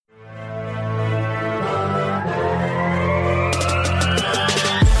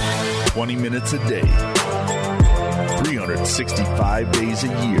20 minutes a day, 365 days a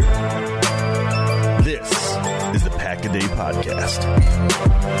year. This is the Pack-A-Day Podcast.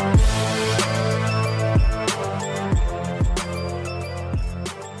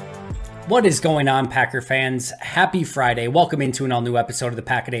 What is going on, Packer fans? Happy Friday. Welcome into an all-new episode of the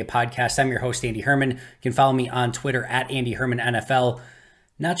Pack-A-Day Podcast. I'm your host, Andy Herman. You can follow me on Twitter at Andy Herman NFL.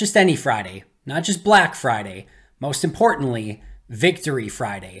 Not just any Friday, not just Black Friday, most importantly, Victory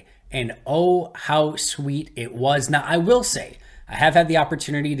Friday. And oh, how sweet it was. Now, I will say, I have had the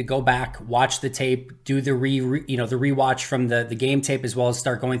opportunity to go back, watch the tape, do the rewatch from the game tape, as well as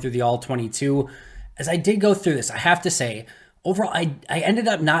start going through the all 22. As I did go through this, I have to say, overall, I ended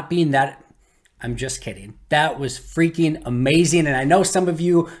up not being that. I'm just kidding. That was freaking amazing. And I know some of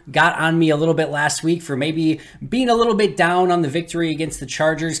you got on me a little bit last week for maybe being a little bit down on the victory against the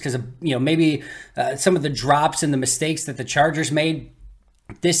Chargers because of, maybe some of the drops and the mistakes that the Chargers made.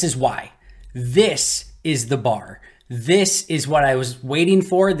 This is why. This is the bar. This is what I was waiting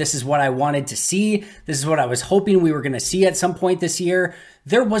for. This is what I wanted to see. This is what I was hoping we were going to see at some point this year.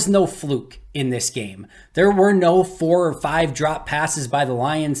 There was no fluke in this game. There were no 4 or 5 drop passes by the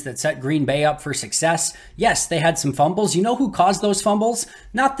Lions that set Green Bay up for success. Yes, they had some fumbles. You know who caused those fumbles?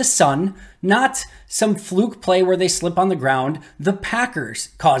 Not the Sun, not some fluke play where they slip on the ground. The Packers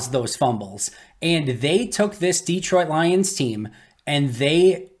caused those fumbles. And they took this Detroit Lions team and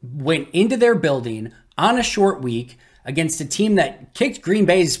they went into their building on a short week against a team that kicked Green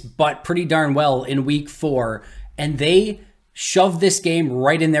Bay's butt pretty darn well in week 4. And they shoved this game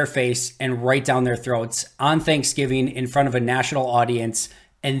right in their face and right down their throats on Thanksgiving in front of a national audience.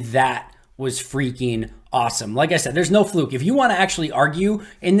 And that was freaking awesome. Like I said, there's no fluke. If you want to actually argue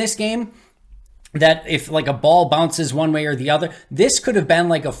in this game that if like a ball bounces one way or the other, this could have been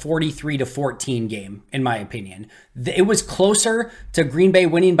like a 43-14 game, in my opinion. It was closer to Green Bay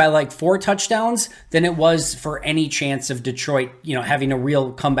winning by like 4 touchdowns than it was for any chance of Detroit, having a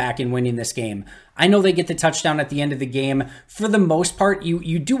real comeback and winning this game. I know they get the touchdown at the end of the game. For the most part,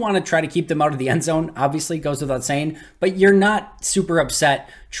 you do want to try to keep them out of the end zone. Obviously, it goes without saying, but you're not super upset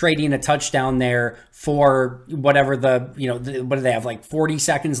trading a touchdown there for whatever what do they have, like 40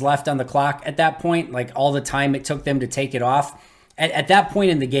 seconds left on the clock at that point, like all the time it took them to take it off. At that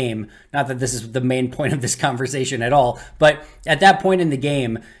point in the game, not that this is the main point of this conversation at all, but at that point in the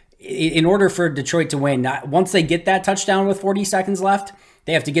game, in order for Detroit to win, once they get that touchdown with 40 seconds left,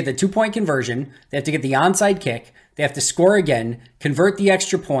 they have to get the 2-point conversion. They have to get the onside kick. They have to score again, convert the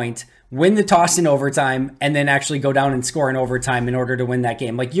extra point, win the toss in overtime, and then actually go down and score in overtime in order to win that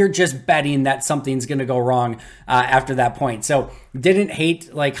game. Like, you're just betting that something's going to go wrong after that point. So didn't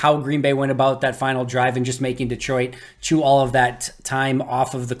hate like how Green Bay went about that final drive and just making Detroit chew all of that time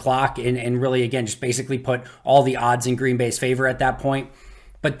off of the clock and really, again, just basically put all the odds in Green Bay's favor at that point.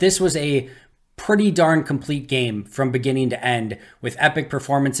 But this was a pretty darn complete game from beginning to end with epic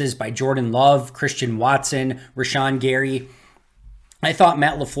performances by Jordan Love, Christian Watson, Rashawn Gary. I thought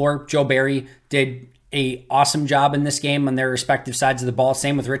Matt LaFleur, Joe Barry did a awesome job in this game on their respective sides of the ball.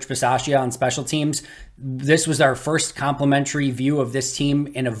 Same with Rich Bisaccia on special teams. This was our first complimentary view of this team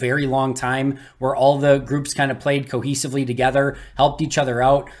in a very long time where all the groups kind of played cohesively together, helped each other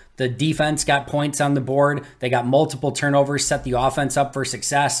out. The defense got points on the board. They got multiple turnovers, set the offense up for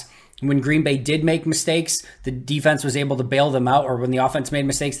success. When Green Bay did make mistakes, the defense was able to bail them out, or when the offense made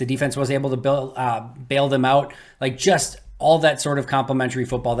mistakes, the defense was able to bail them out. Like, just all that sort of complimentary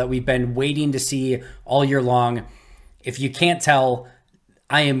football that we've been waiting to see all year long. If you can't tell,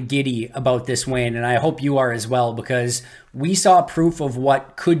 I am giddy about this win, and I hope you are as well, because we saw proof of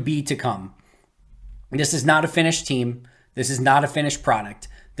what could be to come. This is not a finished team. This is not a finished product.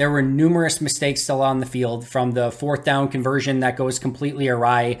 There were numerous mistakes still on the field, from the 4th down conversion that goes completely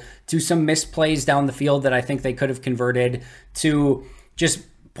awry to some misplays down the field that I think they could have converted, to just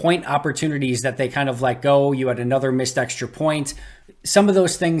point opportunities that they kind of let go. You had another missed extra point. Some of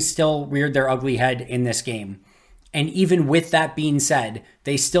those things still reared their ugly head in this game. And even with that being said,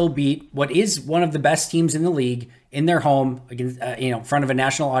 they still beat what is one of the best teams in the league in their home, against, in front of a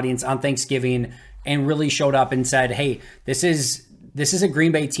national audience on Thanksgiving, and really showed up and said, hey, this is a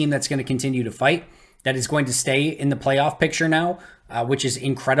Green Bay team that's going to continue to fight, that is going to stay in the playoff picture now, which is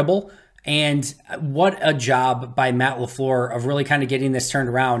incredible. And what a job by Matt LaFleur of really kind of getting this turned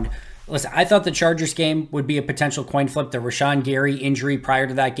around. Listen, I thought the Chargers game would be a potential coin flip. The Rashawn Gary injury prior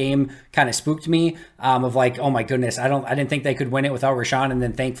to that game kind of spooked me, of like, oh my goodness, I didn't think they could win it without Rashawn, and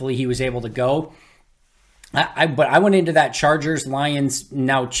then thankfully he was able to go. But I went into that Chargers, Lions,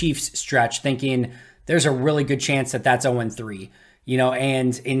 now Chiefs stretch thinking there's a really good chance that that's 0-3,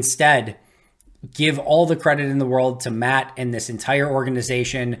 and instead give all the credit in the world to Matt and this entire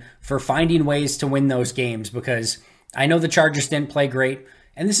organization for finding ways to win those games, because I know the Chargers didn't play great.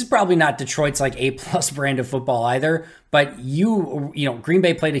 And this is probably not Detroit's like A+ brand of football either, but Green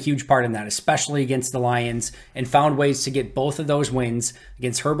Bay played a huge part in that, especially against the Lions, and found ways to get both of those wins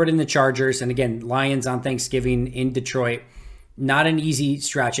against Herbert and the Chargers. And again, Lions on Thanksgiving in Detroit. Not an easy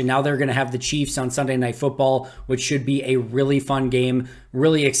stretch. And now they're going to have the Chiefs on Sunday Night Football, which should be a really fun game.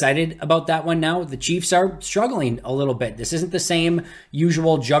 Really excited about that one now. The Chiefs are struggling a little bit. This isn't the same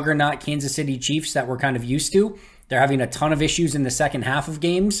usual juggernaut Kansas City Chiefs that we're kind of used to. They're having a ton of issues in the second half of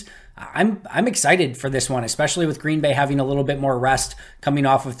games. I'm excited for this one, especially with Green Bay having a little bit more rest coming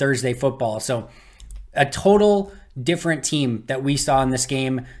off of Thursday football. So a total different team that we saw in this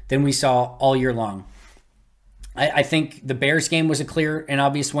game than we saw all year long. I think the Bears game was a clear and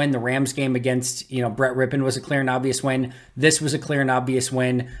obvious win. The Rams game against Brett Rippon was a clear and obvious win. This was a clear and obvious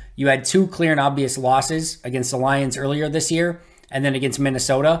win. You had two clear and obvious losses against the Lions earlier this year, and then against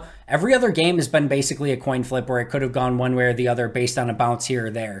Minnesota. Every other game has been basically a coin flip where it could have gone one way or the other based on a bounce here or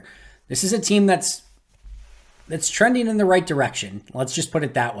there. This is a team that's trending in the right direction. Let's just put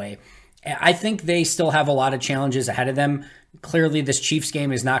it that way. I think they still have a lot of challenges ahead of them. Clearly, this Chiefs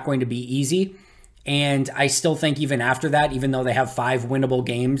game is not going to be easy. And I still think even after that, even though they have 5 winnable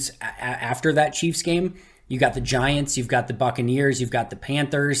games after that Chiefs game, you got the Giants, you've got the Buccaneers, you've got the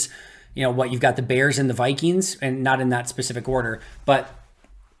Panthers, you've got the Bears and the Vikings, and not in that specific order, but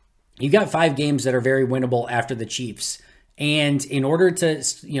you got 5 games that are very winnable after the Chiefs. And in order to,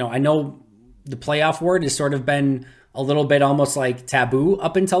 I know the playoff word has sort of been a little bit almost like taboo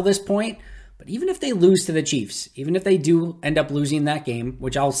up until this point. But even if they lose to the Chiefs, even if they do end up losing that game,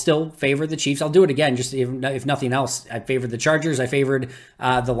 which I'll still favor the Chiefs, I'll do it again, just if nothing else. I favored the Chargers. I favored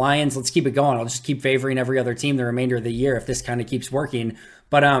the Lions. Let's keep it going. I'll just keep favoring every other team the remainder of the year if this kind of keeps working.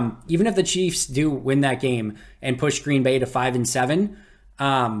 But even if the Chiefs do win that game and push Green Bay to 5-7,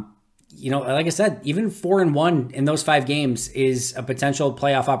 like I said, even 4-1 in those 5 games is a potential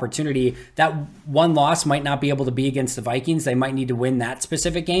playoff opportunity. That one loss might not be able to be against the Vikings. They might need to win that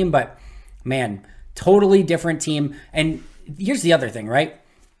specific game, but man, totally different team. And here's the other thing, right?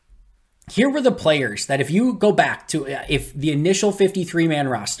 Here were the players that if you go back to if the initial 53-man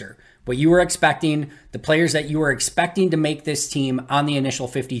roster, what you were expecting, the players that you were expecting to make this team on the initial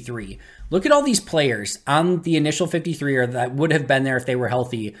 53. Look at all these players on the initial 53 or that would have been there if they were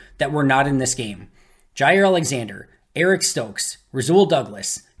healthy that were not in this game. Jair Alexander, Eric Stokes, Rasul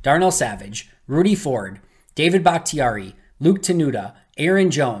Douglas, Darnell Savage, Rudy Ford, David Bakhtiari, Luke Tenuta,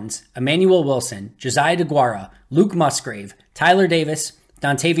 Aaron Jones, Emmanuel Wilson, Josiah DeGuara, Luke Musgrave, Tyler Davis,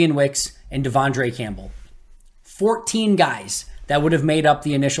 Dontavian Wicks, and Devondre Campbell. 14 guys that would have made up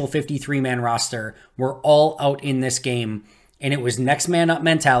the initial 53-man roster were all out in this game, and it was next man up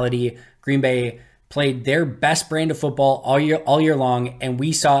mentality. Green Bay played their best brand of football all year long, and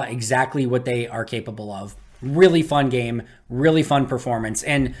we saw exactly what they are capable of. Really fun game, really fun performance,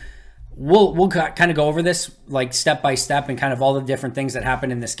 and We'll kind of go over this like step by step and kind of all the different things that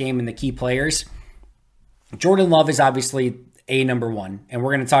happened in this game and the key players. Jordan Love is obviously number one, and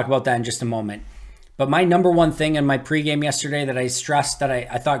we're going to talk about that in just a moment. But my number one thing in my pregame yesterday that I stressed that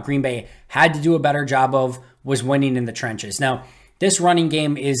I thought Green Bay had to do a better job of was winning in the trenches. Now, this running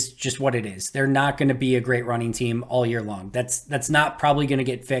game is just what it is. They're not going to be a great running team all year long. That's not probably going to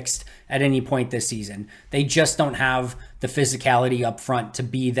get fixed at any point this season. They just don't have the physicality up front to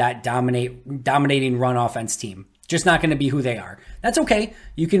be that dominating run offense team. Just not going to be who they are. That's okay.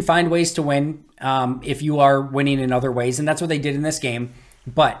 You can find ways to win if you are winning in other ways, and that's what they did in this game.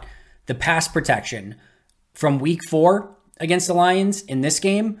 But the pass protection from week 4 against the Lions in this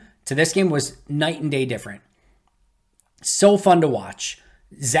game to this game was night and day different. So fun to watch.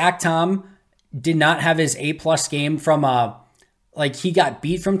 Zach Tom did not have his A+ game from he got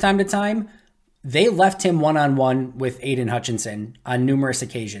beat from time to time. They left him one-on-one with Aiden Hutchinson on numerous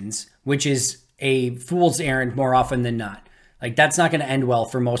occasions, which is a fool's errand more often than not. Like, that's not going to end well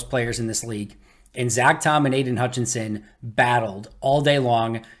for most players in this league. And Zach Tom and Aiden Hutchinson battled all day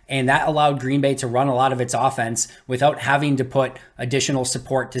long, and that allowed Green Bay to run a lot of its offense without having to put additional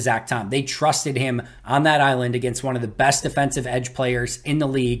support to Zach Tom. They trusted him on that island against one of the best defensive edge players in the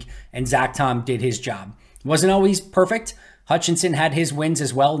league, and Zach Tom did his job. Wasn't always perfect. Hutchinson had his wins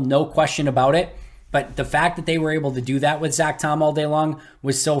as well, no question about it. But the fact that they were able to do that with Zach Tom all day long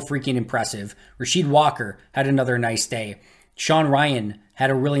was so freaking impressive. Rasheed Walker had another nice day. Sean Ryan had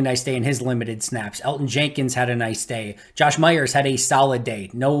a really nice day in his limited snaps. Elton Jenkins had a nice day. Josh Myers had a solid day.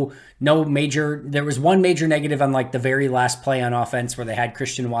 No major. There was one major negative on like the very last play on offense where they had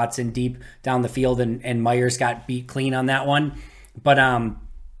Christian Watson deep down the field and Myers got beat clean on that one. But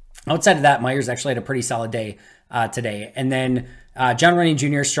Outside of that, Myers actually had a pretty solid day today. And then John Running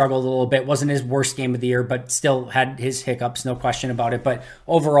Jr. struggled a little bit. Wasn't his worst game of the year, but still had his hiccups, no question about it. But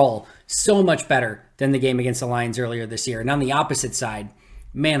overall, so much better than the game against the Lions earlier this year. And on the opposite side,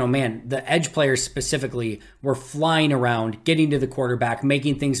 man, oh man, the edge players specifically were flying around, getting to the quarterback,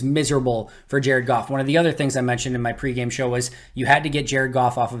 making things miserable for Jared Goff. One of the other things I mentioned in my pregame show was you had to get Jared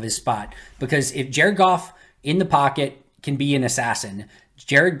Goff off of his spot, because if Jared Goff in the pocket can be an assassin,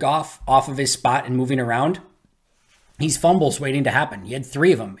 Jared Goff off of his spot and moving around, he's fumbles waiting to happen. He had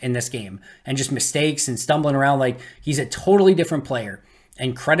 3 of them in this game, and just mistakes and stumbling around. Like, he's a totally different player.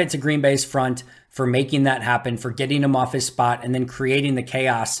 And credit to Green Bay's front for making that happen, for getting him off his spot and then creating the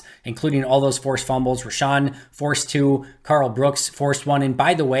chaos, including all those forced fumbles. Rashawn forced 2, Carl Brooks forced 1. And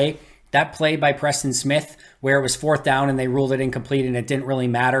by the way, that play by Preston Smith where it was 4th down and they ruled it incomplete and it didn't really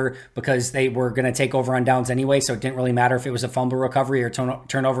matter because they were going to take over on downs anyway, so it didn't really matter if it was a fumble recovery or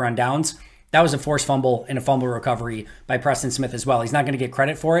turnover on downs. That was a forced fumble and a fumble recovery by Preston Smith as well. He's not going to get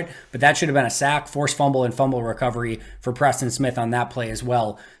credit for it, but that should have been a sack, forced fumble, and fumble recovery for Preston Smith on that play as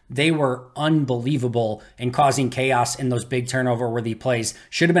well. They were unbelievable in causing chaos in those big turnover-worthy plays.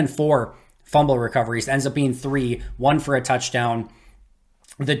 Should have been 4 fumble recoveries. Ends up being 3, 1 for a touchdown.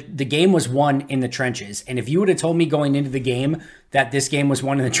 The game was won in the trenches. And if you would have told me going into the game that this game was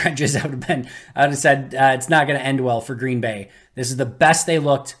won in the trenches, I would have said it's not going to end well for Green Bay. This is the best they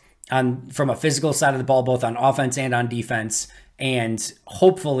looked from a physical side of the ball, both on offense and on defense. And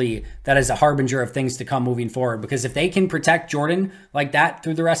hopefully that is a harbinger of things to come moving forward, because if they can protect Jordan like that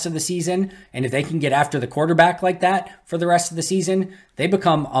through the rest of the season, and if they can get after the quarterback like that for the rest of the season, they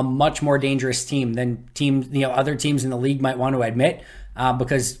become a much more dangerous team than other teams in the league might want to admit,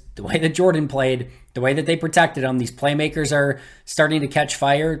 because the way that Jordan played, the way that they protected him, these playmakers are starting to catch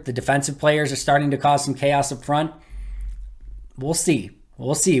fire. The defensive players are starting to cause some chaos up front. We'll see.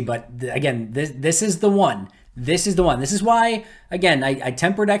 But again, this is the one. This is the one. This is why, again, I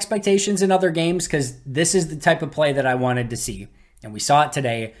tempered expectations in other games, because this is the type of play that I wanted to see. And we saw it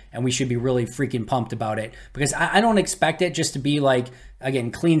today, and we should be really freaking pumped about it, because I don't expect it just to be like,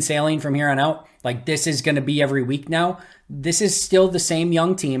 again, clean sailing from here on out. Like, this is going to be every week now. This is still the same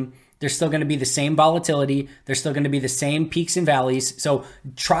young team. There's still going to be the same volatility. There's still going to be the same peaks and valleys. So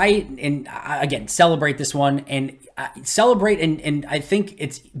try and, again, celebrate this one and celebrate. And I think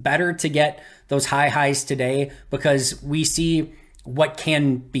it's better to get those high highs today, because we see what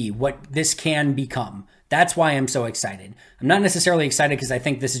can be, what this can become. That's why I'm so excited. I'm not necessarily excited because I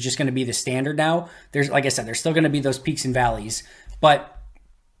think this is just going to be the standard now. Like I said, there's still going to be those peaks and valleys. But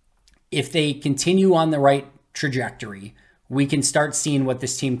if they continue on the right trajectory, we can start seeing what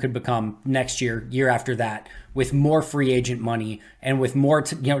this team could become next year, year after that, with more free agent money and with more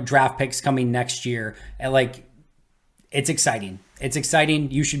draft picks coming next year. And it's exciting. It's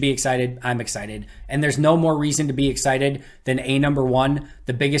exciting. You should be excited. I'm excited. And there's no more reason to be excited than number one,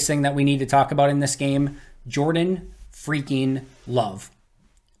 the biggest thing that we need to talk about in this game, Jordan freaking Love.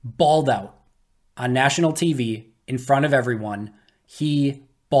 Balled out on national TV in front of everyone. He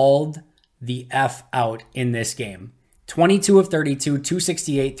balled the F out in this game. 22 of 32,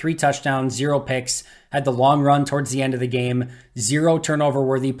 268, 3 touchdowns, 0 picks, had the long run towards the end of the game, 0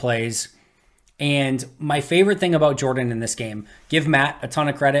 turnover-worthy plays. And my favorite thing about Jordan in this game, give Matt a ton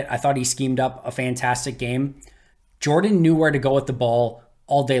of credit. I thought he schemed up a fantastic game. Jordan knew where to go with the ball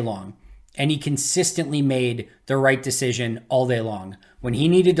all day long, and he consistently made the right decision all day long. When he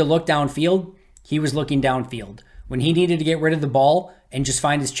needed to look downfield, he was looking downfield. When he needed to get rid of the ball and just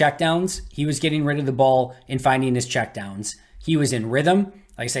find his checkdowns, he was getting rid of the ball and finding his checkdowns. He was in rhythm.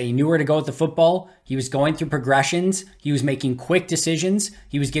 Like I say, he knew where to go with the football. He was going through progressions. He was making quick decisions.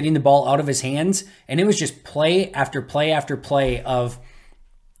 He was getting the ball out of his hands. And it was just play after play after play of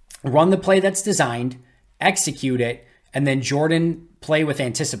run the play that's designed, execute it, and then Jordan play with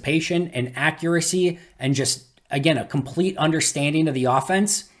anticipation and accuracy and just, again, a complete understanding of the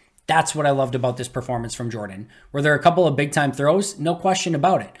offense. That's what I loved about this performance from Jordan. Were there a couple of big-time throws? No question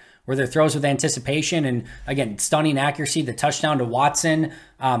about it. Were there throws with anticipation and, again, stunning accuracy, the touchdown to Watson?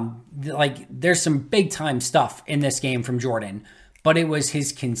 There's some big-time stuff in this game from Jordan, but it was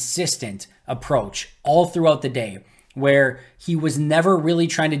his consistent approach all throughout the day where he was never really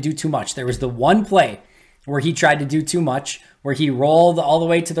trying to do too much. There was the one play where he tried to do too much, where he rolled all the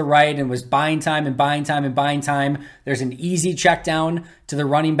way to the right and was buying time. There's an easy check down to the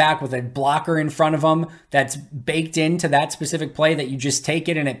running back with a blocker in front of him that's baked into that specific play that you just take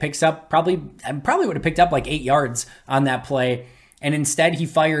it and it picks up probably would have picked up like 8 yards on that play. And instead he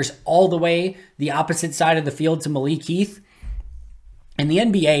fires all the way the opposite side of the field to Malik Heath. In the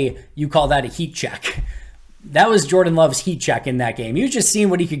NBA, you call that a heat check. That was Jordan Love's heat check in that game. He was just seeing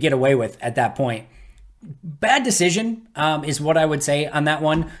what he could get away with at that point. Bad decision is what I would say on that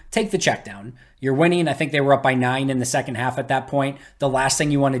one. Take the check down. You're winning. I think they were up by 9 in the second half at that point. The last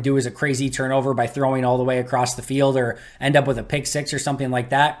thing you want to do is a crazy turnover by throwing all the way across the field or end up with a pick six or something like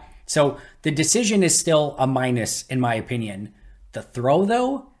that. So the decision is still a minus in my opinion. The throw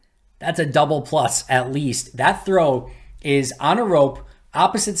though, that's a double plus at least. That throw is on a rope,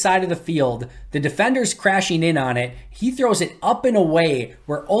 opposite side of the field. The defender's crashing in on it. He throws it up and away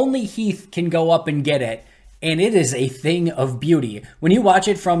where only Heath can go up and get it. And it is a thing of beauty. When you watch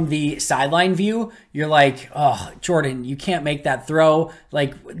it from the sideline view, you're like, oh, Jordan, you can't make that throw.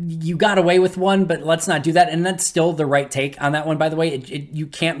 Like, you got away with one, but let's not do that. And that's still the right take on that one, by the way. You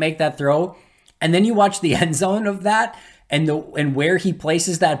can't make that throw. And then you watch the end zone of that and where he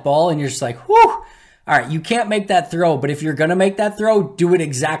places that ball, and you're just like, whew. All right, you can't make that throw, but if you're going to make that throw, do it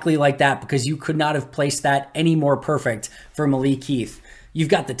exactly like that because you could not have placed that any more perfect for Malik Heath. You've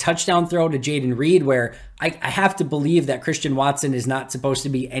got the touchdown throw to Jaden Reed where I have to believe that Christian Watson is not supposed to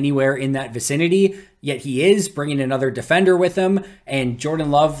be anywhere in that vicinity, yet he is, bringing another defender with him, and Jordan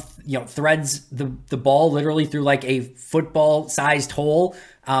Love, threads the ball literally through like a football-sized hole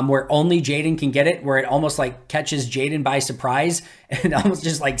where only Jaden can get it, where it almost like catches Jaden by surprise and almost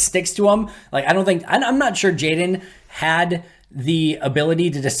just like sticks to him. Like, I'm not sure Jaden had the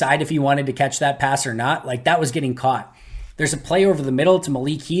ability to decide if he wanted to catch that pass or not. Like, that was getting caught. There's a play over the middle to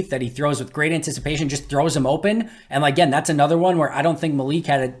Malik Heath that he throws with great anticipation, just throws him open. And again, that's another one where I don't think Malik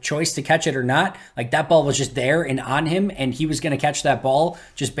had a choice to catch it or not. Like, that ball was just there and on him, and he was going to catch that ball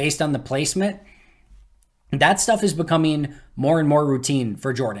just based on the placement. That stuff is becoming more and more routine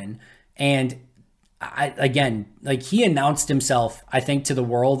for Jordan. And he announced himself, I think, to the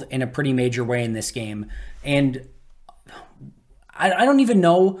world in a pretty major way in this game. And I don't even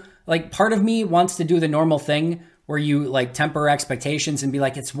know, like, part of me wants to do the normal thing where you like temper expectations and be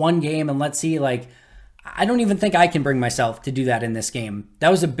like, it's one game and let's see. Like, I don't even think I can bring myself to do that in this game.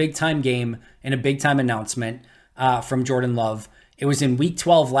 That was a big time game and a big time announcement from Jordan Love. It was in week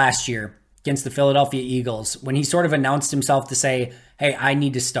 12 last year against the Philadelphia Eagles when he sort of announced himself to say, hey, I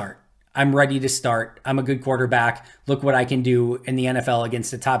need to start. I'm ready to start. I'm a good quarterback. Look what I can do in the NFL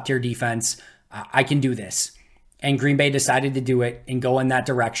against a top tier defense. I can do this. And Green Bay decided to do it and go in that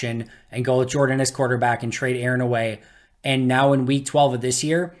direction and go with Jordan as quarterback and trade Aaron away. And now in week 12 of this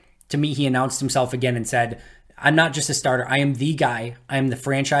year, to me, he announced himself again and said, I'm not just a starter. I am the guy. I am the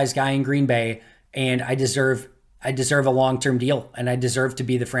franchise guy in Green Bay, and I deserve a long-term deal, and I deserve to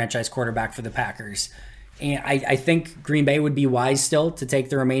be the franchise quarterback for the Packers. And I think Green Bay would be wise still to take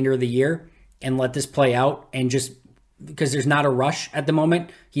the remainder of the year and let this play out, and just because there's not a rush at the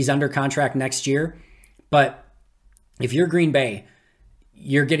moment. He's under contract next year. But if you're Green Bay,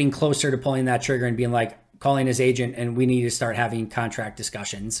 you're getting closer to pulling that trigger and being like, calling his agent, and we need to start having contract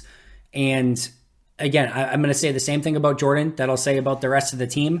discussions. And again, I'm going to say the same thing about Jordan that I'll say about the rest of the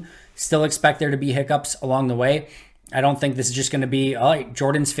team. Still expect there to be hiccups along the way. I don't think this is just going to be, all right,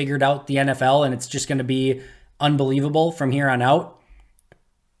 Jordan's figured out the NFL and it's just going to be unbelievable from here on out.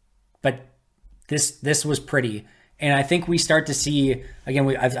 But this was pretty. And I think we start to see,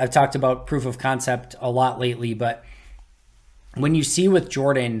 again, I've talked about proof of concept a lot lately, but when you see with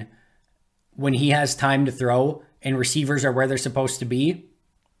Jordan, when he has time to throw and receivers are where they're supposed to be,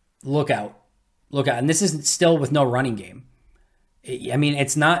 look out. Look out. And this is still with no running game. I mean,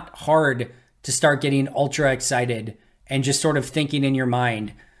 it's not hard to start getting ultra excited and just sort of thinking in your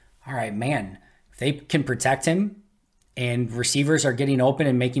mind, all right, man, if they can protect him and receivers are getting open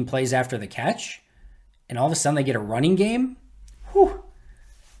and making plays after the catch, and all of a sudden they get a running game, whew.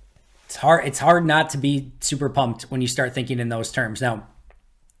 It's hard not to be super pumped when you start thinking in those terms. Now,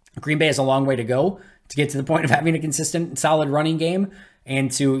 Green Bay has a long way to go to get to the point of having a consistent, solid running game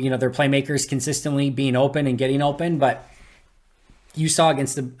and to, their playmakers consistently being open and getting open. But you saw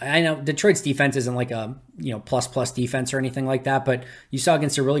against I know Detroit's defense isn't like a, plus defense or anything like that, but you saw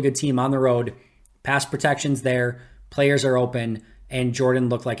against a really good team on the road, pass protection's there, players are open, and Jordan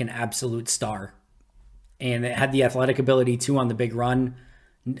looked like an absolute star. And it had the athletic ability too on the big run.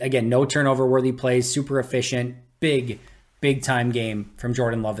 Again, no turnover-worthy plays, super efficient, big time game from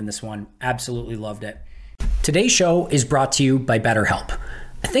Jordan Love in this one. Absolutely loved it. Today's show is brought to you by BetterHelp.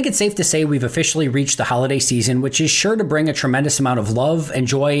 I think it's safe to say we've officially reached the holiday season, which is sure to bring a tremendous amount of love and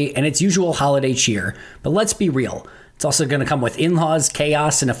joy and its usual holiday cheer. But let's be real. It's also going to come with in-laws,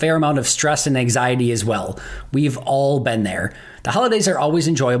 chaos, and a fair amount of stress and anxiety as well. We've all been there. The holidays are always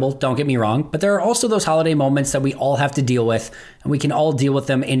enjoyable, don't get me wrong, but there are also those holiday moments that we all have to deal with, and we can all deal with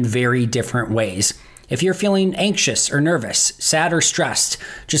them in very different ways. If you're feeling anxious or nervous, sad or stressed,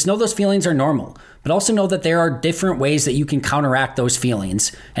 just know those feelings are normal, but also know that there are different ways that you can counteract those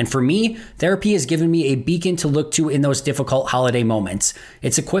feelings. And for me, therapy has given me a beacon to look to in those difficult holiday moments.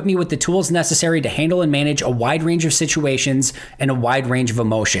 It's equipped me with the tools necessary to handle and manage a wide range of situations and a wide range of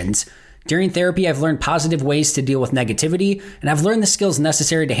emotions. During therapy, I've learned positive ways to deal with negativity, and I've learned the skills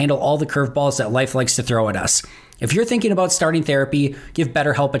necessary to handle all the curveballs that life likes to throw at us. If you're thinking about starting therapy, give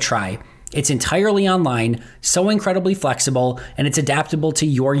BetterHelp a try. It's entirely online, so incredibly flexible, and it's adaptable to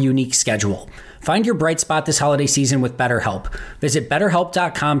your unique schedule. Find your bright spot this holiday season with BetterHelp. Visit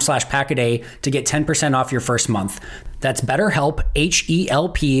betterhelp.com/packaday to get 10% off your first month. That's BetterHelp,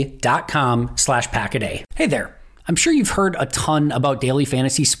 HELP.com/packaday. Hey there. I'm sure you've heard a ton about daily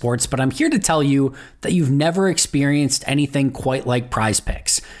fantasy sports, but I'm here to tell you that you've never experienced anything quite like Prize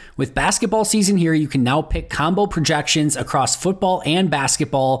Picks. With basketball season here, you can now pick combo projections across football and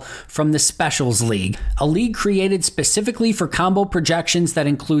basketball from the Specials League, a league created specifically for combo projections that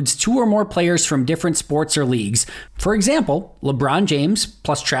includes 2 or more players from different sports or leagues. For example, LeBron James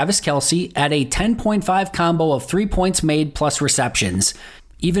plus Travis Kelce at a 10.5 combo of 3 points made plus receptions.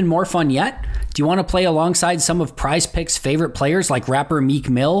 Even more fun yet? Do you want to play alongside some of Prize Picks' favorite players like rapper Meek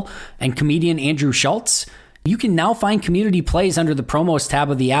Mill and comedian Andrew Schultz? You can now find community plays under the promos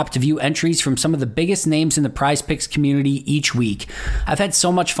tab of the app to view entries from some of the biggest names in the Prize Picks community each week. I've had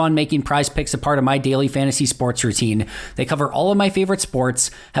so much fun making Prize Picks a part of my daily fantasy sports routine. They cover all of my favorite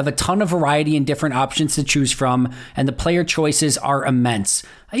sports, have a ton of variety and different options to choose from, and the player choices are immense.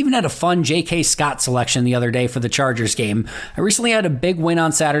 I even had a fun J.K. Scott selection the other day for the Chargers game. I recently had a big win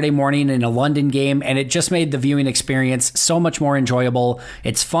on Saturday morning in a London game, and it just made the viewing experience so much more enjoyable.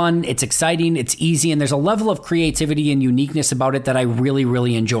 It's fun, it's exciting, it's easy, and there's a level of creativity and uniqueness about it that I really,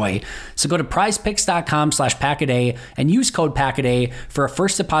 really enjoy. So go to prizepicks.com/packaday and use code packaday for a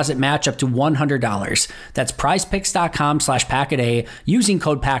first deposit match up to $100. That's prizepicks.com/packaday using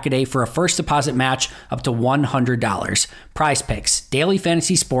code packaday for a first deposit match up to $100. Prize Picks, daily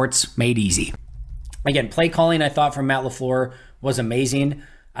fantasy sports made easy. Again, play calling I thought from Matt LaFleur was amazing.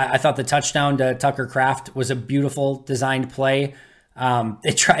 I thought the touchdown to Tucker Kraft was a beautiful designed play.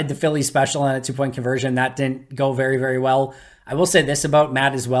 They tried the Philly special on a 2-point conversion. That didn't go very, very well. I will say this about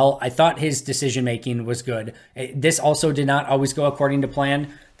Matt as well. I thought his decision-making was good. This also did not always go according to plan.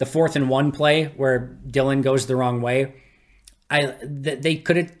 The 4th and 1 play where Dylan goes the wrong way, they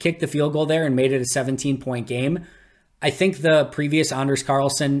could have kicked the field goal there and made it a 17-point game. I think the previous Anders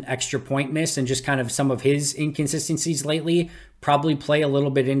Carlson extra point miss and just kind of some of his inconsistencies lately probably play a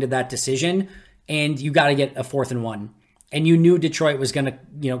little bit into that decision. And you got to get a 4th and 1. And you knew Detroit was going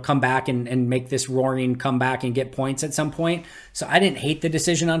to, come back and make this roaring comeback and get points at some point. So I didn't hate the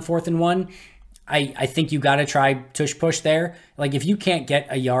decision on 4th and 1. I think you got to try tush push there. Like if you can't get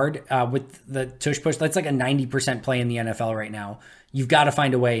a yard with the tush push, that's like a 90% play in the NFL right now. You've got to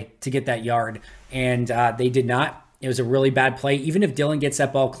find a way to get that yard. And they did not. It was a really bad play. Even if Dylan gets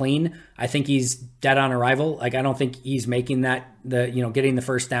that ball clean, I think he's dead on arrival. Like I don't think he's making that, getting the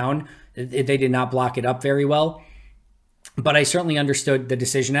first down. They did not block it up very well. But I certainly understood the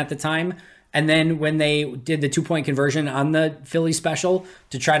decision at the time. And then when they did the 2-point conversion on the Philly special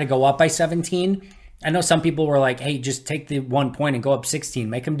to try to go up by 17, I know some people were like, hey, just take the 1 point and go up 16.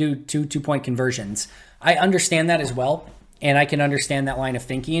 Make them do 2-point conversions. I understand that as well. And I can understand that line of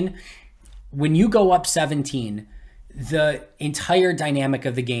thinking. When you go up 17, the entire dynamic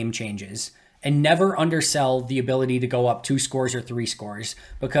of the game changes. And never undersell the ability to go up 2 scores or 3 scores.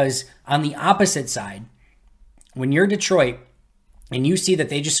 Because on the opposite side, when you're Detroit and you see that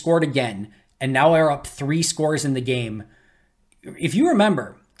they just scored again and now are up 3 scores in the game, if you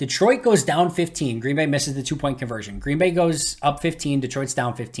remember, Detroit goes down 15. Green Bay misses the 2-point conversion. Green Bay goes up 15. Detroit's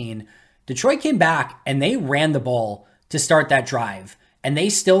down 15. Detroit came back and they ran the ball to start that drive. And they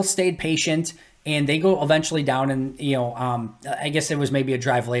still stayed patient. And they go eventually down and, I guess it was maybe a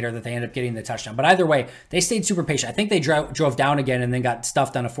drive later that they end up getting the touchdown. But either way, they stayed super patient. I think they drove down again and then got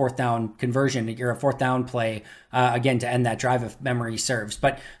stuffed on a 4th down conversion or a 4th down play, again, to end that drive if memory serves.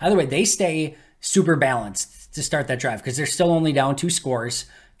 But either way, they stay super balanced to start that drive because they're still only down 2 scores.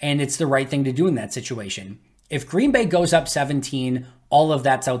 And it's the right thing to do in that situation. If Green Bay goes up 17, all of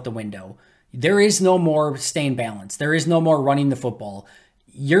that's out the window. There is no more staying balanced. There is no more running the football.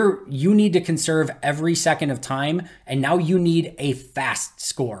 You need to conserve every second of time, and now you need a fast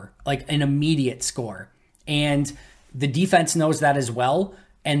score, like an immediate score. And the defense knows that as well,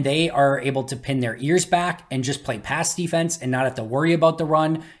 and they are able to pin their ears back and just play pass defense and not have to worry about the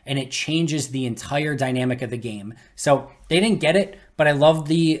run, and it changes the entire dynamic of the game. So they didn't get it, but I love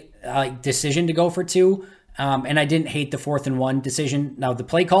the decision to go for 2, and I didn't hate the 4th and 1 decision. Now, the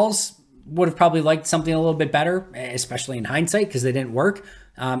play calls would have probably liked something a little bit better, especially in hindsight, because they didn't work.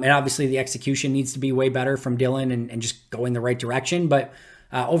 And obviously the execution needs to be way better from Dylan and just go in the right direction. But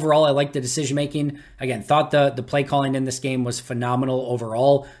overall, I like the decision making. Again, thought the play calling in this game was phenomenal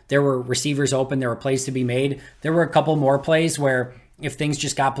overall. There were receivers open. There were plays to be made. There were a couple more plays where if things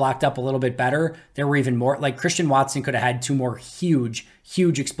just got blocked up a little bit better, there were even more. Like Christian Watson could have had two more huge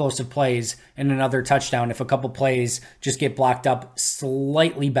explosive plays and another touchdown if a couple plays just get blocked up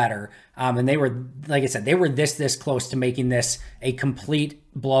slightly better. And they were, like I said, they were this close to making this a complete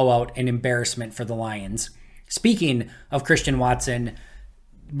blowout and embarrassment for the Lions. Speaking of Christian Watson,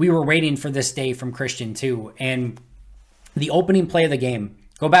 we were waiting for this day from Christian too. And the opening play of the game,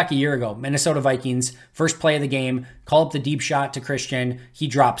 go back a year ago, Minnesota Vikings, first play of the game, call up the deep shot to Christian. He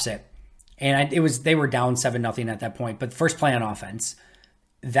drops it. And they were down 7-0 at that point, but first play on offense.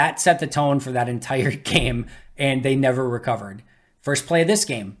 That set the tone for that entire game, and they never recovered. First play of this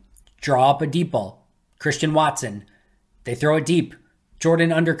game, draw up a deep ball. Christian Watson, they throw it deep.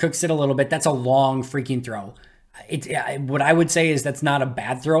 Jordan undercooks it a little bit. That's a long freaking throw. What I would say is that's not a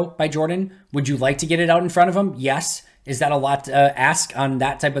bad throw by Jordan. Would you like to get it out in front of him? Yes. Is that a lot to ask on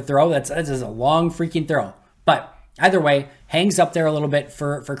that type of throw? That's a long freaking throw. But either way, hangs up there a little bit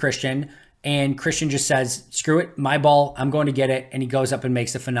for Christian. And Christian just says, screw it, my ball, I'm going to get it. And he goes up and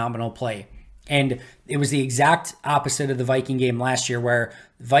makes a phenomenal play. And it was the exact opposite of the Viking game last year, where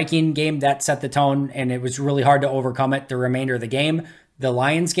the Viking game, that set the tone, and it was really hard to overcome it the remainder of the game. The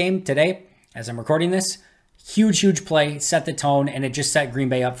Lions game today, as I'm recording this, huge play, set the tone, and it just set Green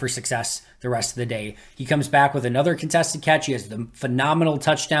Bay up for success the rest of the day. He comes back with another contested catch. He has the phenomenal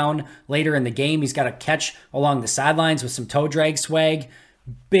touchdown later in the game. He's got a catch along the sidelines with some toe drag swag.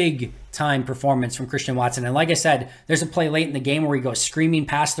 Big time performance from Christian Watson. And like I said, there's a play late in the game where he goes screaming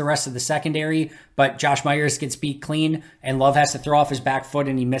past the rest of the secondary, but Josh Myers gets beat clean and Love has to throw off his back foot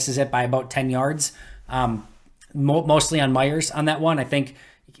and he misses it by about 10 yards. Mostly on Myers on that one. I think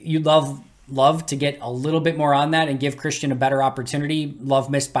you'd love to get a little bit more on that and give Christian a better opportunity. Love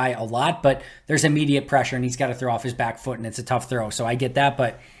missed by a lot, but there's immediate pressure and he's got to throw off his back foot and it's a tough throw. So I get that,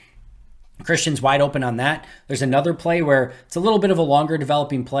 but Christian's wide open on that. There's another play where it's a little bit of a longer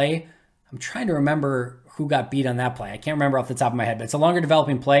developing play. I'm trying to remember who got beat on that play. I can't remember off the top of my head, but it's a longer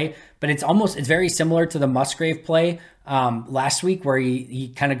developing play, but it's very similar to the Musgrave play last week where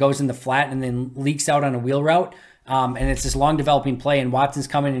he kind of goes in the flat and then leaks out on a wheel route. And it's this long developing play and Watson's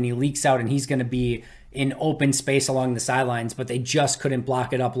coming and he leaks out and he's going to be in open space along the sidelines, but they just couldn't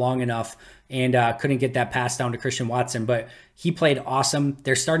block it up long enough and couldn't get that pass down to Christian Watson. But he played awesome.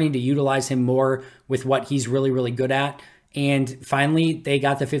 They're starting to utilize him more with what he's really good at. And finally, they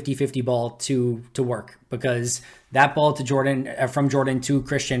got the 50-50 ball to work, because that ball to Jordan, from Jordan to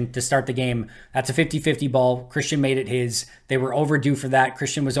Christian to start the game, that's a 50-50 ball. Christian made it his. They were overdue for that.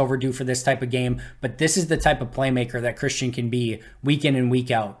 Christian was overdue for this type of game. But this is the type of playmaker that Christian can be week in and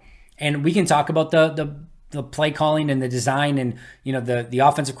week out. And we can talk about the play calling and the design and the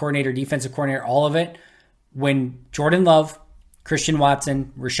offensive coordinator, defensive coordinator, all of it. When Jordan Love, Christian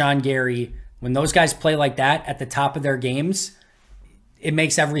Watson, Rashawn Gary, when those guys play like that at the top of their games, it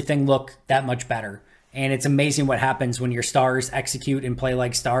makes everything look that much better. And it's amazing what happens when your stars execute and play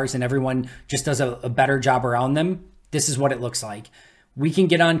like stars and everyone just does a better job around them. This is what it looks like. We can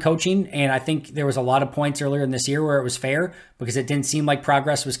get on coaching, and I think there was a lot of points earlier in this year where it was fair because it didn't seem like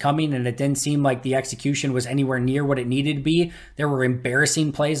progress was coming and it didn't seem like the execution was anywhere near what it needed to be. There were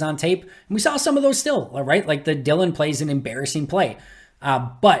embarrassing plays on tape, and we saw some of those still, right? Like the Dylan play is an embarrassing play.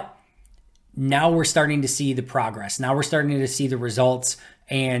 But now we're starting to see the progress. Now we're starting to see the results,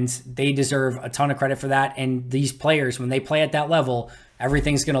 and they deserve a ton of credit for that. And these players, when they play at that level,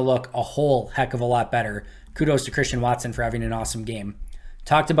 everything's going to look a whole heck of a lot better. Kudos to Christian Watson for having an awesome game.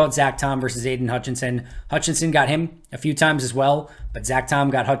 Talked about Zach Tom versus Aiden Hutchinson. Hutchinson got him a few times as well, but Zach Tom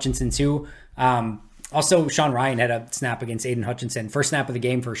got Hutchinson too. Also, Sean Ryan had a snap against Aiden Hutchinson. First snap of the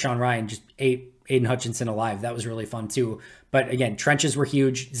game for Sean Ryan, just ate Aiden Hutchinson alive. That was really fun too. But again, trenches were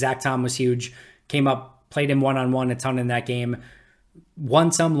huge. Zach Tom was huge. Came up, played him one-on-one a ton in that game.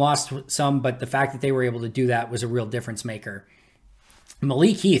 Won some, lost some, but the fact that they were able to do that was a real difference maker.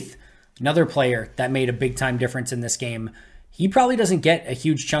 Malik Heath, another player that made a big-time difference in this game. He probably doesn't get a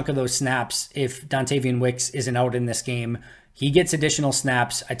huge chunk of those snaps if Dontavian Wicks isn't out in this game. He gets additional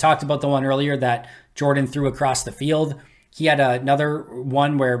snaps. I talked about the one earlier that Jordan threw across the field. He had another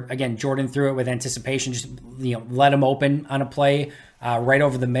one where, again, Jordan threw it with anticipation, just let him open on a play right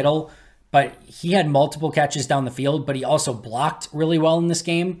over the middle. But he had multiple catches down the field, but he also blocked really well in this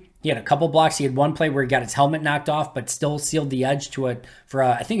game. He had a couple blocks. He had one play where he got his helmet knocked off, but still sealed the edge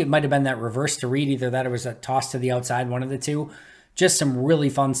I think it might have been that reverse to Reed, either that or it was a toss to the outside, one of the two. Just some really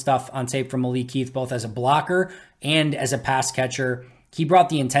fun stuff on tape from Malik Heath, both as a blocker and as a pass catcher. He brought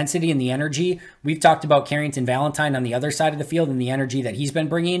the intensity and the energy. We've talked about Carrington Valentine on the other side of the field and the energy that he's been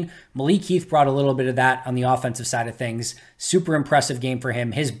bringing. Malik Heath brought a little bit of that on the offensive side of things. Super impressive game for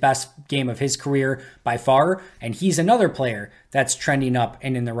him. His best game of his career by far. And he's another player that's trending up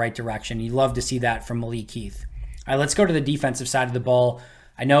and in the right direction. You love to see that from Malik Heath. All right, let's go to the defensive side of the ball.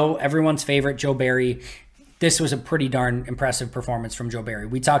 I know everyone's favorite, Joe Barry. This was a pretty darn impressive performance from Joe Barry.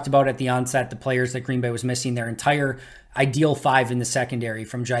 We talked about at the onset the players that Green Bay was missing, their entire ideal five in the secondary,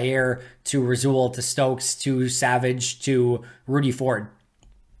 from Jair to Rasul to Stokes to Savage to Rudy Ford.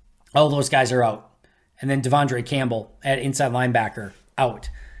 All those guys are out. And then Devondre Campbell at inside linebacker, out.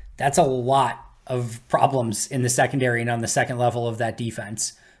 That's a lot of problems in the secondary and on the second level of that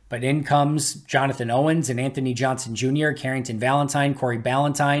defense. But in comes Jonathan Owens and Anthony Johnson Jr., Carrington Valentine, Corey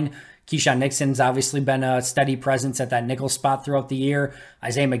Ballantyne. Keyshawn Nixon's obviously been a steady presence at that nickel spot throughout the year.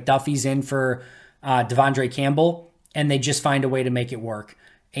 Isaiah McDuffie's in for Devondre Campbell, and they just find a way to make it work.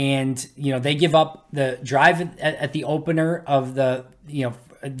 And, they give up the drive at the opener of the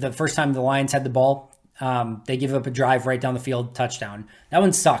first time the Lions had the ball. They give up a drive right down the field, touchdown. That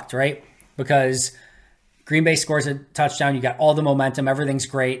one sucked, right? Because Green Bay scores a touchdown. You got all the momentum. Everything's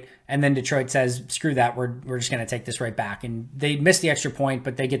great. And then Detroit says, screw that. We're just going to take this right back. And they miss the extra point,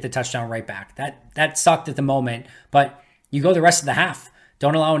 but they get the touchdown right back. That sucked at the moment. But you go the rest of the half.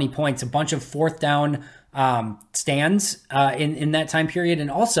 Don't allow any points. A bunch of fourth down stands in that time period.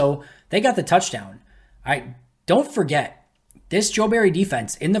 And also, they got the touchdown. All right, don't forget, this Joe Barry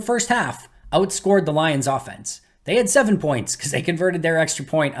defense in the first half outscored the Lions offense. They had 7 points because they converted their extra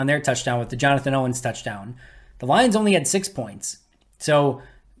point on their touchdown with the Jonathan Owens touchdown. The Lions only had 6 points. So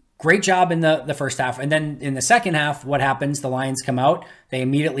great job in the first half. And then in the second half, what happens? The Lions come out. They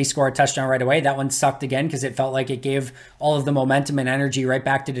immediately score a touchdown right away. That one sucked again because it felt like it gave all of the momentum and energy right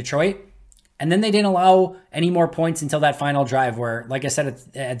back to Detroit. And then they didn't allow any more points until that final drive where, like I said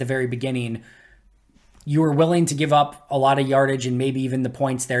at the very beginning, you were willing to give up a lot of yardage and maybe even the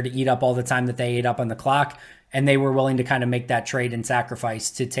points there to eat up all the time that they ate up on the clock. And they were willing to kind of make that trade and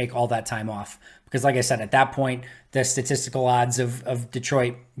sacrifice to take all that time off. Because like I said, at that point, the statistical odds of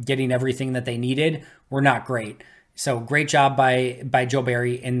Detroit getting everything that they needed were not great. So great job by Joe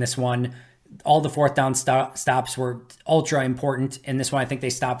Barry in this one. All the fourth down stops were ultra important. In this one, I think they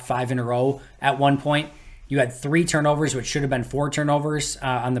stopped 5 in a row at one point. You had 3 turnovers, which should have been 4 turnovers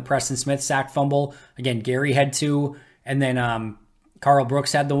on the Preston Smith sack fumble. Again, Gary had 2, and then Carl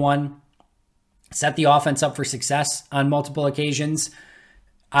Brooks had the 1. Set the offense up for success on multiple occasions.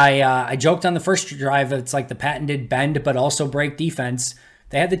 I joked on the first drive, it's like the patented bend but also break defense.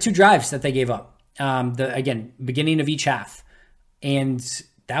 They had the 2 drives that they gave up. Beginning of each half. And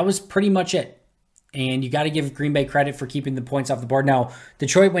that was pretty much it. And you got to give Green Bay credit for keeping the points off the board. Now,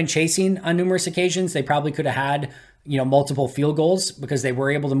 Detroit went chasing on numerous occasions. They probably could have had, multiple field goals because they were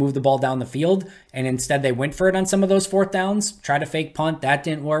able to move the ball down the field. And instead they went for it on some of those fourth downs, try to fake punt. That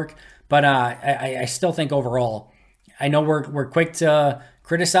didn't work. But I still think overall, I know we're quick to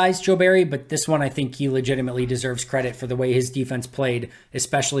criticize Joe Barry, but this one I think he legitimately deserves credit for the way his defense played,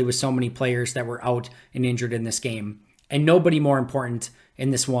 especially with so many players that were out and injured in this game. And nobody more important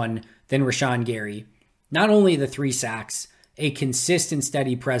in this one than Rashawn Gary. Not only the 3 sacks, a consistent,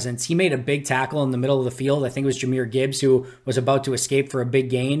 steady presence. He made a big tackle in the middle of the field. I think it was Jahmyr Gibbs who was about to escape for a big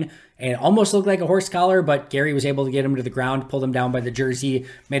gain. And it almost looked like a horse collar, but Gary was able to get him to the ground, pulled him down by the jersey,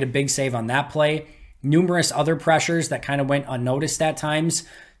 made a big save on that play. Numerous other pressures that kind of went unnoticed at times.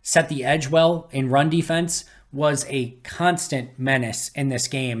 Set the edge well in run defense. Was a constant menace in this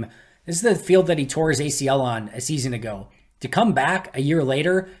game. This is the field that he tore his ACL on a season ago. To come back a year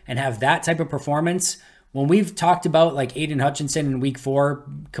later and have that type of performance, when we've talked about like Aiden Hutchinson in week 4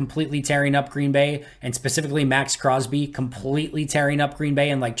 completely tearing up Green Bay, and specifically Max Crosby completely tearing up Green Bay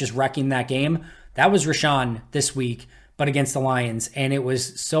and like just wrecking that game, that was Rashawn this week, but against the Lions. And it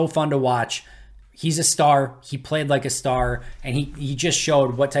was so fun to watch. He's a star. He played like a star, and he just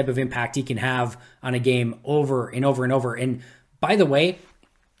showed what type of impact he can have on a game over and over and over. And by the way,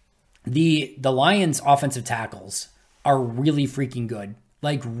 the Lions offensive tackles are really freaking good,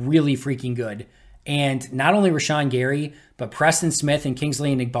 like really freaking good. And not only Rashawn Gary, but Preston Smith and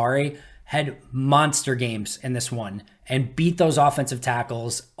Kingsley Enagbare had monster games in this one and beat those offensive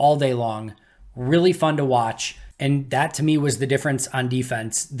tackles all day long. Really fun to watch. And that to me was the difference on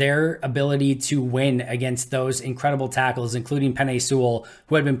defense. Their ability to win against those incredible tackles, including Penei Sewell,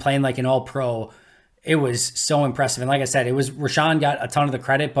 who had been playing like an all-pro. It was so impressive. And like I said, Rashawn got a ton of the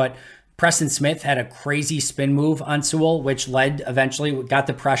credit, but Preston Smith had a crazy spin move on Sewell, which eventually got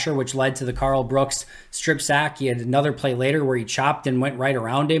the pressure, which led to the Carl Brooks strip sack. He had another play later where he chopped and went right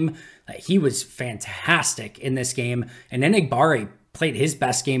around him. He was fantastic in this game. And Enigbare played his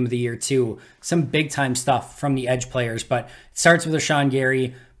best game of the year too. Some big time stuff from the edge players, but it starts with Rashawn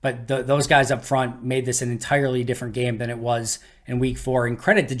Gary. But those guys up front made this an entirely different game than it was in week 4. And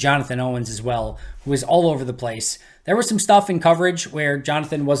credit to Jonathan Owens as well, who was all over the place. There was some stuff in coverage where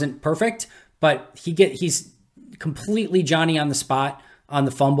Jonathan wasn't perfect, but he's completely Johnny on the spot on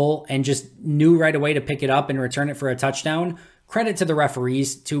the fumble and just knew right away to pick it up and return it for a touchdown. Credit to the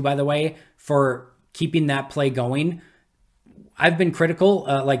referees too, by the way, for keeping that play going. I've been critical,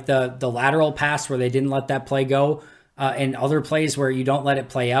 like the lateral pass where they didn't let that play go, and other plays where you don't let it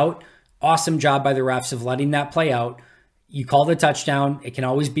play out. Awesome job by the refs of letting that play out. You call the touchdown. It can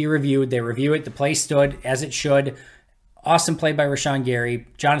always be reviewed. They review it. The play stood as it should. Awesome play by Rashawn Gary.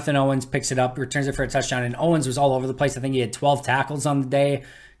 Jonathan Owens picks it up, returns it for a touchdown, and Owens was all over the place. I think he had 12 tackles on the day.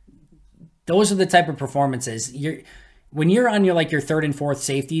 Those are the type of performances. When you're on your third and fourth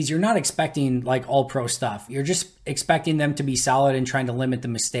safeties, you're not expecting like all pro stuff. You're just expecting them to be solid and trying to limit the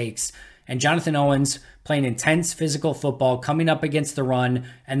mistakes. And Jonathan Owens playing intense physical football, coming up against the run,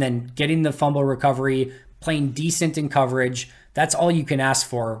 and then getting the fumble recovery, playing decent in coverage. That's all you can ask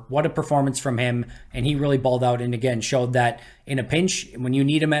for. What a performance from him. And he really balled out and again showed that in a pinch, when you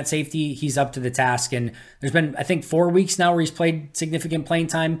need him at safety, he's up to the task. And there's been, I think, 4 weeks now where he's played significant playing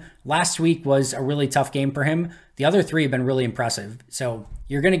time. Last week was a really tough game for him. The other 3 have been really impressive. So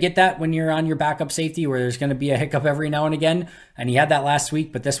you're going to get that when you're on your backup safety where there's going to be a hiccup every now and again. And he had that last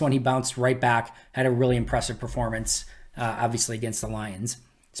week, but this one he bounced right back, had a really impressive performance, obviously against the Lions.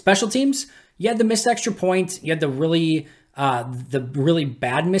 Special teams, you had the missed extra point. You had the really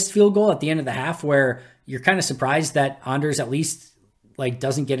bad missed field goal at the end of the half where you're kind of surprised that Anders at least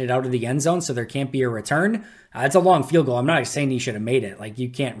doesn't get it out of the end zone, so there can't be a return. It's a long field goal. I'm not saying he should have made it. You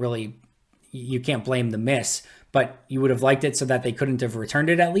can't blame the miss, but you would have liked it so that they couldn't have returned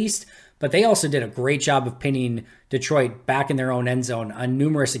it at least. But they also did a great job of pinning Detroit back in their own end zone on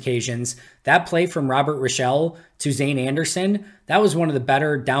numerous occasions. That play from Robert Rochelle to Zane Anderson, that was one of the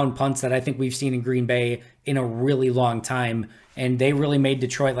better down punts that I think we've seen in Green Bay in a really long time. And they really made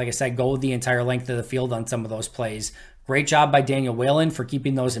Detroit, like I said, go the entire length of the field on some of those plays. Great job by Daniel Whalen for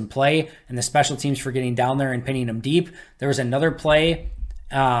keeping those in play and the special teams for getting down there and pinning them deep. There was another play.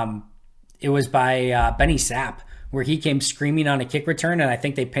 It was by Benny Sapp, where he came screaming on a kick return, and I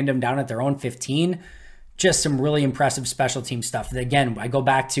think they pinned him down at their own 15. Just some really impressive special team stuff. Again, I go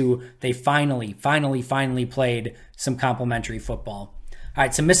back to they finally played some complimentary football. All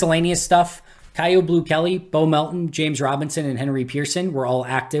right, some miscellaneous stuff. Kyle Blue Kelly, Bo Melton, James Robinson, and Henry Pearson were all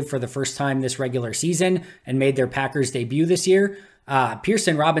active for the first time this regular season and made their Packers debut this year.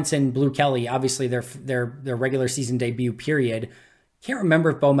 Pearson, Robinson, Blue Kelly, obviously their regular season debut period. Can't remember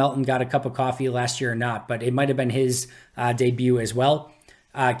if Bo Melton got a cup of coffee last year or not, but it might have been his debut as well.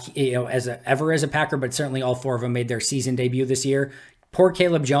 As a Packer, but certainly all 4 of them made their season debut this year. Poor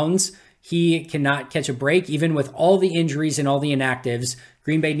Caleb Jones, he cannot catch a break, even with all the injuries and all the inactives.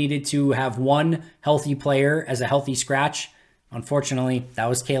 Green Bay needed to have one healthy player as a healthy scratch. Unfortunately, that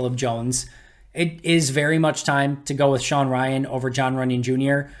was Caleb Jones. It is very much time to go with Sean Ryan over John Runyon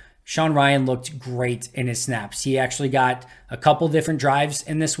Jr. Sean Ryan looked great in his snaps. He actually got a couple different drives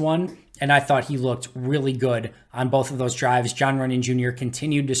in this one, and I thought he looked really good on both of those drives. John Runyon Jr.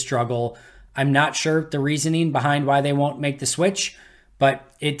 continued to struggle. I'm not sure the reasoning behind why they won't make the switch, but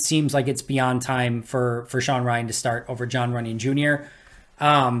it seems like it's beyond time for Sean Ryan to start over John Runyon Jr.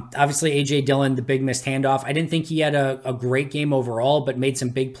 Obviously, A.J. Dillon, the big missed handoff. I didn't think he had a great game overall, but made some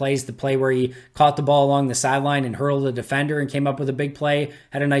big plays. The play where he caught the ball along the sideline and hurled a defender and came up with a big play.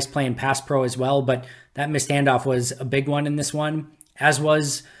 Had a nice play in pass pro as well, but that missed handoff was a big one in this one, as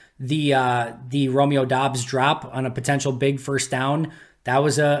was the Romeo Doubs drop on a potential big first down. That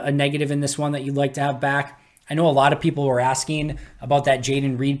was a negative in this one that you'd like to have back. I know a lot of people were asking about that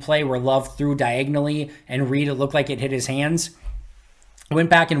Jaden Reed play where Love threw diagonally and Reed, it looked like it hit his hands. I went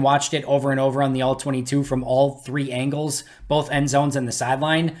back and watched it over and over on the All-22 from all 3 angles, both end zones and the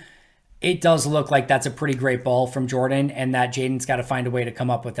sideline. It does look like that's a pretty great ball from Jordan and that Jaden's got to find a way to come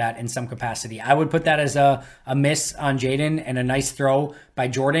up with that in some capacity. I would put that as a miss on Jaden and a nice throw by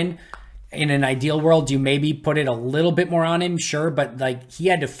Jordan. In an ideal world, you maybe put it a little bit more on him, sure, but he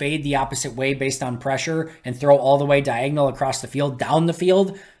had to fade the opposite way based on pressure and throw all the way diagonal across the field, down the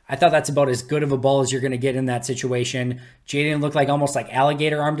field. I thought that's about as good of a ball as you're going to get in that situation. Jaden looked almost like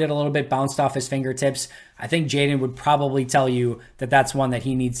alligator armed it a little bit, bounced off his fingertips. I think Jaden would probably tell you that that's one that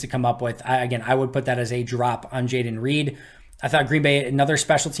he needs to come up with. I would put that as a drop on Jaden Reed. I thought Green Bay, another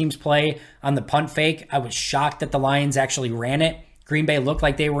special teams play on the punt fake. I was shocked that the Lions actually ran it. Green Bay looked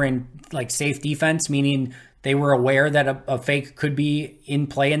like they were in like safe defense, meaning they were aware that a fake could be in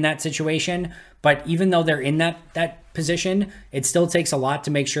play in that situation. But even though they're in that position, it still takes a lot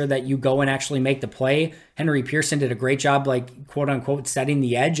to make sure that you go and actually make the play. Henry Pearson did a great job, like quote unquote, setting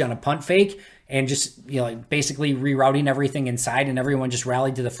the edge on a punt fake and just, like basically rerouting everything inside, and everyone just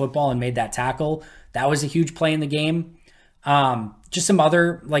rallied to the football and made that tackle. That was a huge play in the game. Just some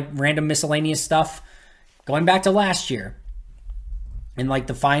other like random miscellaneous stuff going back to last year and like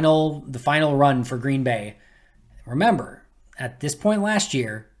the final run for Green Bay. Remember, at this point last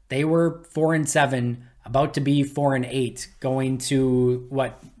year, they were 4-7, about to be 4-8, going to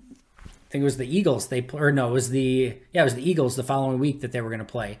what I think it was the Eagles. It was the Eagles the following week that they were going to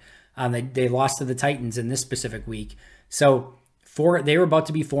play. They lost to the Titans in this specific week. So they were about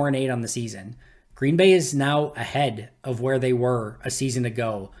to be 4-8 on the season. Green Bay is now ahead of where they were a season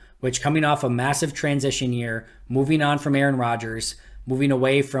ago, which coming off a massive transition year, moving on from Aaron Rodgers, moving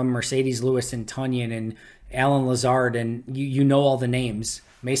away from Mercedes Lewis and Tunyon and Alan Lazard, and you know all the names,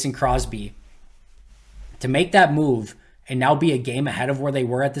 Mason Crosby. To make that move and now be a game ahead of where they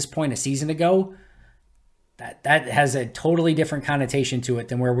were at this point a season ago, that has a totally different connotation to it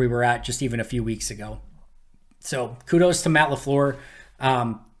than where we were at just even a few weeks ago. So kudos to Matt LaFleur.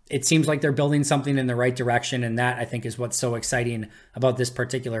 It seems like they're building something in the right direction, and that I think is what's so exciting about this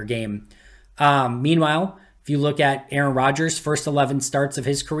particular game. Meanwhile, if you look at Aaron Rodgers' first 11 starts of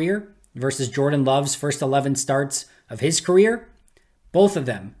his career versus Jordan Love's first 11 starts of his career, both of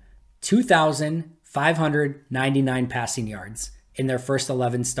them 2,599 passing yards in their first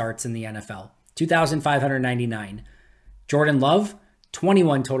 11 starts in the NFL. 2,599. Jordan Love,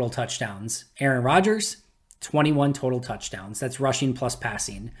 21 total touchdowns. Aaron Rodgers, 21 total touchdowns. That's rushing plus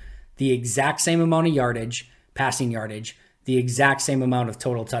passing. The exact same amount of yardage, passing yardage, the exact same amount of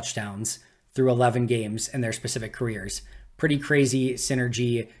total touchdowns through 11 games in their specific careers. Pretty crazy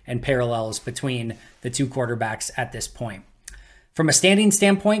synergy and parallels between the two quarterbacks at this point. From a standing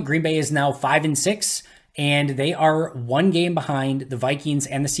standpoint, Green Bay is now 5-6, and they are one game behind the Vikings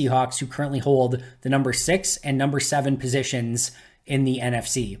and the Seahawks, who currently hold the number 6 and number 7 positions in the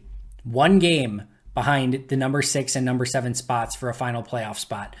NFC. One game behind the number 6 and number 7 spots for a final playoff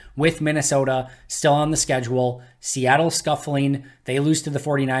spot, with Minnesota still on the schedule. Seattle scuffling. They lose to the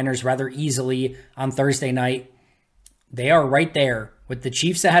 49ers rather easily on Thursday night. They are right there with the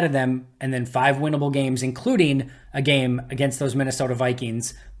Chiefs ahead of them, and then 5 winnable games, including a game against those Minnesota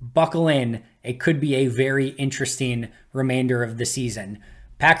Vikings. Buckle in. It could be a very interesting remainder of the season.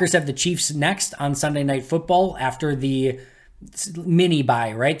 Packers have the Chiefs next on Sunday Night Football after the mini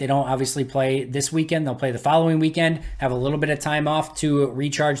bye, right? They don't obviously play this weekend. They'll play the following weekend, have a little bit of time off to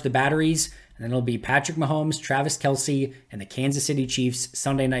recharge the batteries, and then it'll be Patrick Mahomes, Travis Kelce, and the Kansas City Chiefs.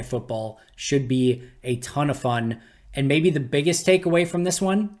 Sunday Night Football should be a ton of fun. And maybe the biggest takeaway from this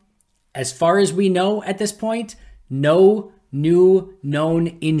one, as far as we know at this point, no new known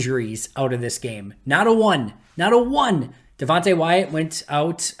injuries out of this game. Not a one. Devontae Wyatt went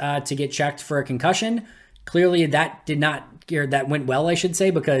out to get checked for a concussion. Clearly that went well, I should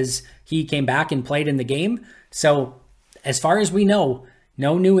say, because he came back and played in the game. So as far as we know,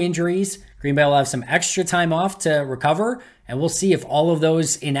 no new injuries. Green Bay will have some extra time off to recover, and we'll see if all of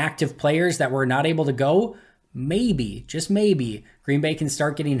those inactive players that were not able to go, maybe, just maybe, Green Bay can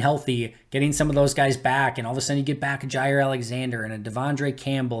start getting healthy, getting some of those guys back, and all of a sudden you get back a Jair Alexander and a Devondre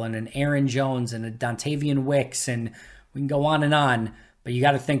Campbell and an Aaron Jones and a Dontavian Wicks, and we can go on and on. But you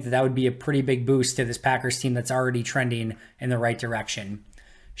got to think that would be a pretty big boost to this Packers team that's already trending in the right direction.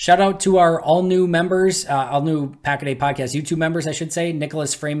 Shout out to our all new members, all new Pack a Day Podcast YouTube members, I should say,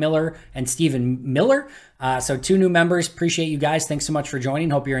 Nicholas Frey Miller and Stephen Miller. So 2 new members. Appreciate you guys. Thanks so much for joining.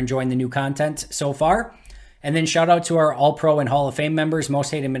 Hope you're enjoying the new content so far. And then shout out to our All-Pro and Hall of Fame members, Most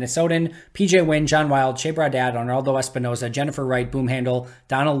Hated Minnesotan, PJ Wynn, John Wild, Shea Bradad, Arnaldo Espinoza, Jennifer Wright, Boom Handle,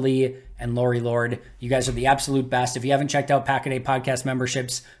 Donald Lee, and Lori Lord. You guys are the absolute best. If you haven't checked out Pack a Day Podcast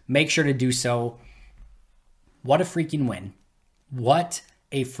memberships, make sure to do so. What a freaking win. What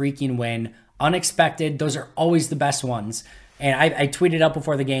a freaking win. Unexpected. Those are always the best ones. And I tweeted out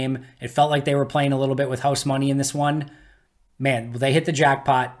before the game, it felt like they were playing a little bit with house money in this one. Man, they hit the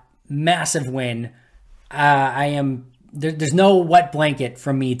jackpot. Massive win. There's no wet blanket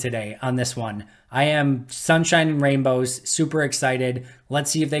from me today on this one. I am sunshine and rainbows, super excited.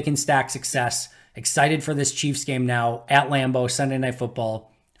 Let's see if they can stack success. Excited for this Chiefs game now at Lambeau, Sunday Night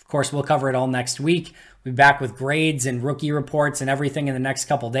Football. Of course, we'll cover it all next week. We'll be back with grades and rookie reports and everything in the next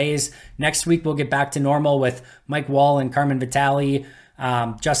couple days. Next week, we'll get back to normal with Mike Wall and Carmen Vitale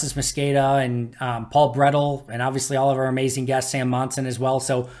Justice Mosqueda and Paul Brettel, and obviously all of our amazing guests, Sam Monson as well.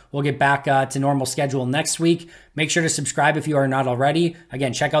 So we'll get back to normal schedule next week. Make sure to subscribe if you are not already.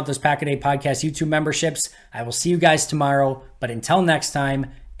 Again, check out those Pack a Day Podcast YouTube memberships. I will see you guys tomorrow. But until next time,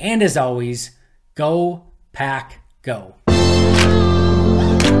 and as always, go Pack Go.